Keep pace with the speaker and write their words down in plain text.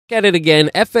At it again,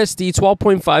 FSD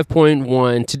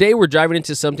 12.5.1. Today we're driving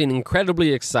into something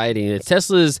incredibly exciting. It's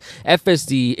Tesla's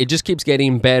FSD. It just keeps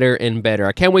getting better and better.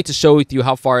 I can't wait to show with you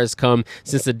how far it's come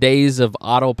since the days of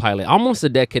autopilot, almost a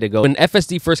decade ago. When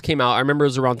FSD first came out, I remember it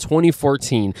was around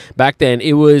 2014. Back then,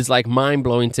 it was like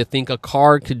mind-blowing to think a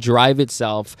car could drive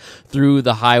itself through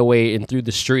the highway and through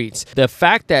the streets. The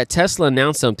fact that Tesla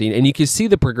announced something, and you can see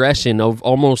the progression of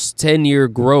almost 10-year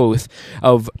growth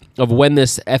of when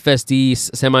this FSD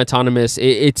semi-autonomous,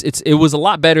 it was a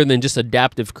lot better than just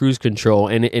adaptive cruise control,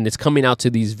 and it's coming out to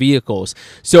these vehicles.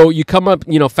 So you come up,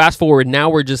 fast forward, now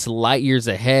we're just light years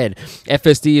ahead.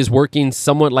 FSD is working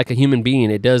somewhat like a human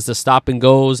being. It does the stop and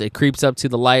goes, it creeps up to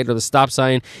the light or the stop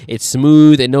sign, it's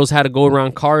smooth, it knows how to go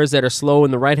around cars that are slow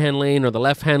in the right-hand lane or the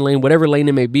left-hand lane, whatever lane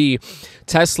it may be.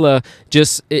 Tesla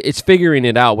it's figuring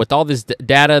it out. With all this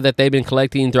data that they've been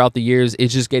collecting throughout the years,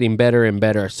 it's just getting better and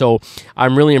better. So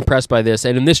I'm really impressed by this.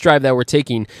 And in this drive that we're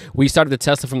taking, we started the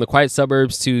Tesla from the quiet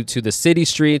suburbs to the city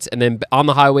streets, and then on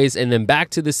the highways, and then back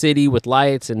to the city with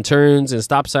lights and turns and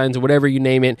stop signs or whatever you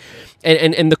name it.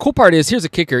 And the cool part is, here's a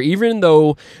kicker. Even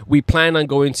though we plan on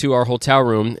going to our hotel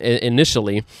room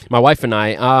initially, my wife and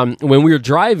I, when we were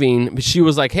driving, she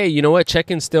was like, hey, you know what?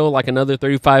 Check-in still like another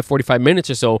 35, 45 minutes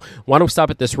or so. Why don't we stop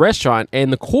at this restaurant?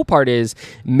 And the cool part is,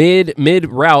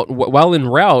 mid-route, while en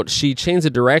route, she changed the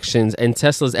directions, and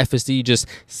Tesla's FSD just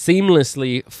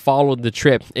seamlessly followed the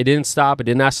trip. It didn't stop. It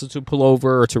didn't ask us to pull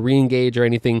over or to re-engage or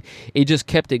anything. It just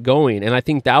kept it going, and I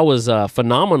think that was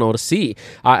phenomenal to see.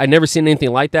 I never seen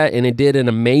anything like that, and it did an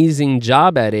amazing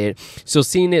job at it. So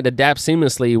seeing it adapt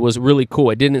seamlessly was really cool.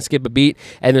 It didn't skip a beat,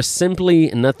 and there's simply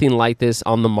nothing like this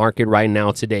on the market right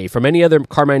now today from any other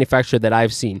car manufacturer that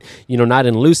I've seen. Not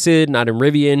in Lucid, not in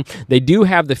Rivian. They do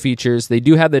have the features. They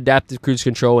do have the adaptive cruise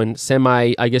control and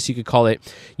I guess you could call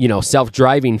it,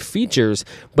 self-driving features.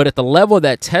 But at the level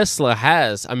that Tesla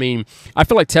has, I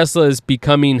feel like Tesla is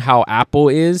becoming how Apple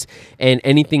is, and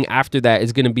anything after that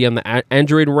is going to be on the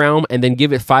Android realm. And then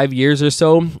give it 5 years or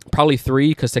so, probably 3,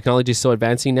 because technology is so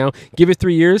advancing now. Give it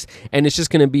 3 years, and it's just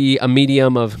going to be a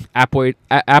medium of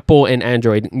Apple and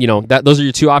Android. Those are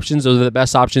your two options. Those are the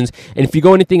best options. And if you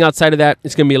go anything outside of that,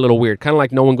 it's going to be a little weird. Kind of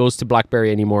like no one goes to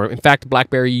BlackBerry anymore. In fact,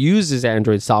 BlackBerry uses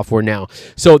Android software now.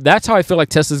 So that's how I feel like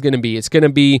Tesla's going to be. It's going to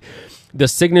be the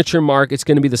signature mark. It's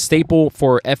going to be the staple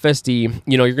for FSD.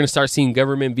 You're going to start seeing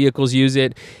government vehicles use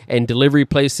it, and delivery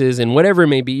places, and whatever it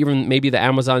may be, even maybe the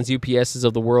Amazons, UPSs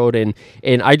of the world. And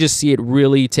I just see it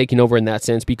really taking over in that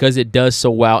sense, because it does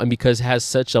so well, and because it has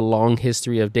such a long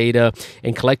history of data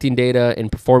and collecting data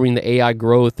and performing the AI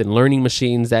growth and learning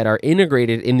machines that are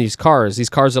integrated in these cars. These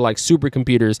cars are like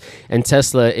supercomputers, and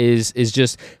Tesla is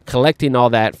just collecting all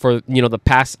that for, the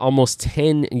past almost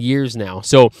 10 years now.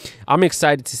 So I'm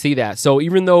excited to see that. So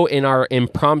even though in our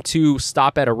impromptu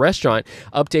stop at a restaurant,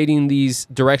 updating these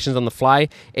directions on the fly,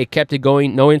 it kept it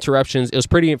going, no interruptions. It was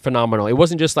pretty phenomenal. It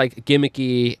wasn't just like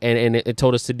gimmicky and it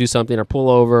told us to do something or pull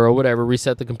over or whatever,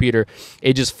 reset the computer.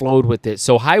 It just flowed with it.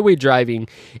 So highway driving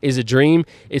is a dream.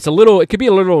 It could be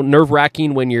a little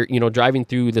nerve-wracking when you're, driving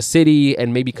through the city,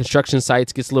 and maybe construction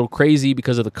sites gets a little crazy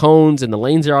because of the cones and the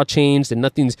lanes are all changed and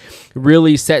nothing's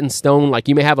really set in stone. Like,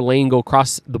 you may have a lane go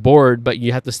across the board, but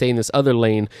you have to stay in this other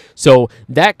lane. So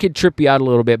that could trip you out a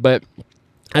little bit. But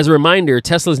as a reminder,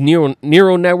 Tesla's neural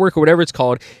network, or whatever it's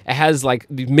called, it has like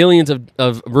millions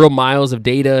of real miles of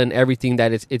data and everything,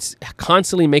 that it's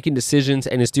constantly making decisions,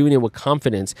 and it's doing it with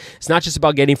confidence. It's not just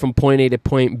about getting from point A to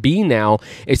point B now.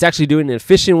 It's actually doing it in an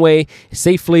efficient way,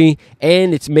 safely,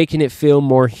 and it's making it feel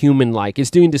more human-like. It's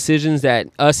doing decisions that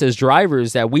us as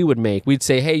drivers that we would make. We'd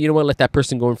say, hey, you know what, let that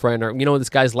person go in front, or this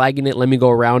guy's lagging it, let me go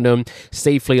around him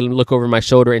safely and look over my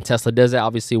shoulder. And Tesla does that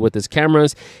obviously with its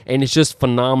cameras, and it's just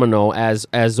phenomenal as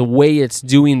the way it's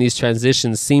doing these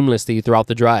transitions seamlessly throughout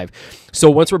the drive. So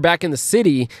once we're back in the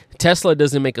city, Tesla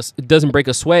doesn't break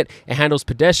a sweat. It handles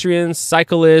pedestrians,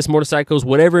 cyclists, motorcycles,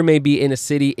 whatever it may be in a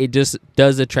city. It just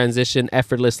does a transition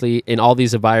effortlessly in all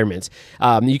these environments.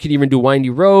 You can even do windy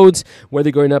roads,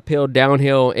 whether going uphill,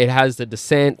 downhill. It has the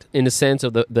descent in the sense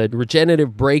of the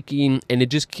regenerative braking, and it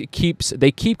just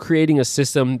they keep creating a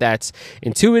system that's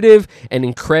intuitive and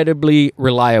incredibly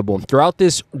reliable. Throughout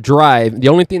this drive, the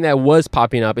only thing that was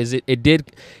popping up is it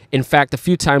did, in fact, a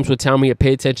few times would tell me to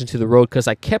pay attention to the road, because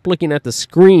I kept looking at the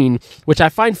screen, which I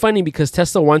find funny because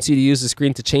Tesla wants you to use the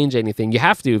screen to change anything. You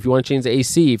have to. If you want to change the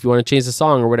AC, if you want to change the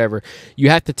song or whatever, you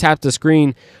have to tap the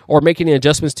screen, or make any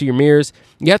adjustments to your mirrors.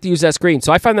 You have to use that screen.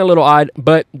 So I find that a little odd,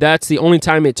 but that's the only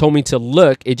time it told me to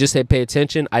look. It just said pay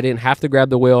attention. I didn't have to grab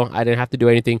the wheel. I didn't have to do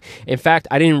anything. In fact,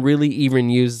 I didn't really even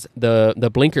use the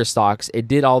blinker stalks. It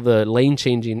did all the lane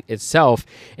changing itself,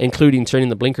 including turning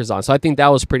the blinkers on. So I think that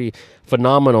was pretty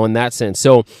phenomenal in that sense.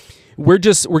 So we're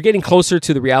getting closer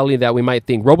to the reality that we might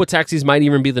think. Robotaxis might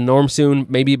even be the norm soon,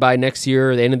 maybe by next year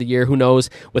or the end of the year, who knows.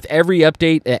 With every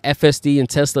update that FSD and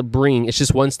Tesla bring, it's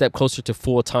just one step closer to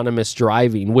full autonomous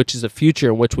driving, which is a future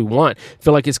in which we want. I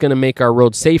feel like it's going to make our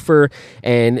roads safer,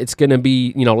 and it's going to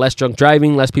be, less drunk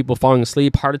driving, less people falling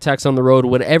asleep, heart attacks on the road,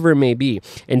 whatever it may be.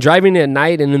 And driving at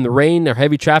night and in the rain or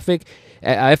heavy traffic,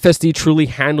 FSD truly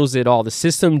handles it all. The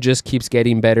system just keeps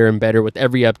getting better and better with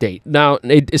every update. Now,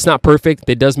 it's not perfect.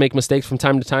 It does make mistakes from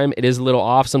time to time. It is a little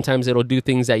off. Sometimes it'll do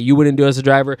things that you wouldn't do as a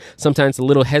driver. Sometimes a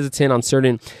little hesitant on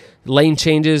certain lane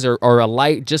changes, or a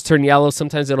light just turned yellow.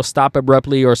 Sometimes it'll stop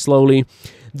abruptly or slowly.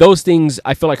 Those things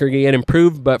I feel like are going to get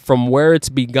improved, but from where it's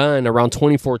begun around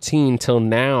 2014 till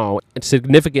now, it's a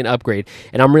significant upgrade,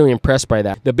 and I'm really impressed by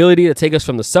that. The ability to take us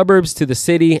from the suburbs to the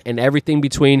city and everything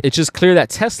between. It's just clear that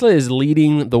Tesla is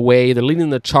leading the way. They're leading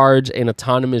the charge in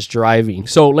autonomous driving.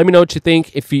 So let me know what you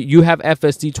think. If you have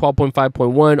FSD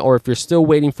 12.5.1, or if you're still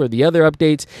waiting for the other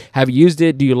updates, have you used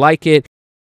it? Do you like it?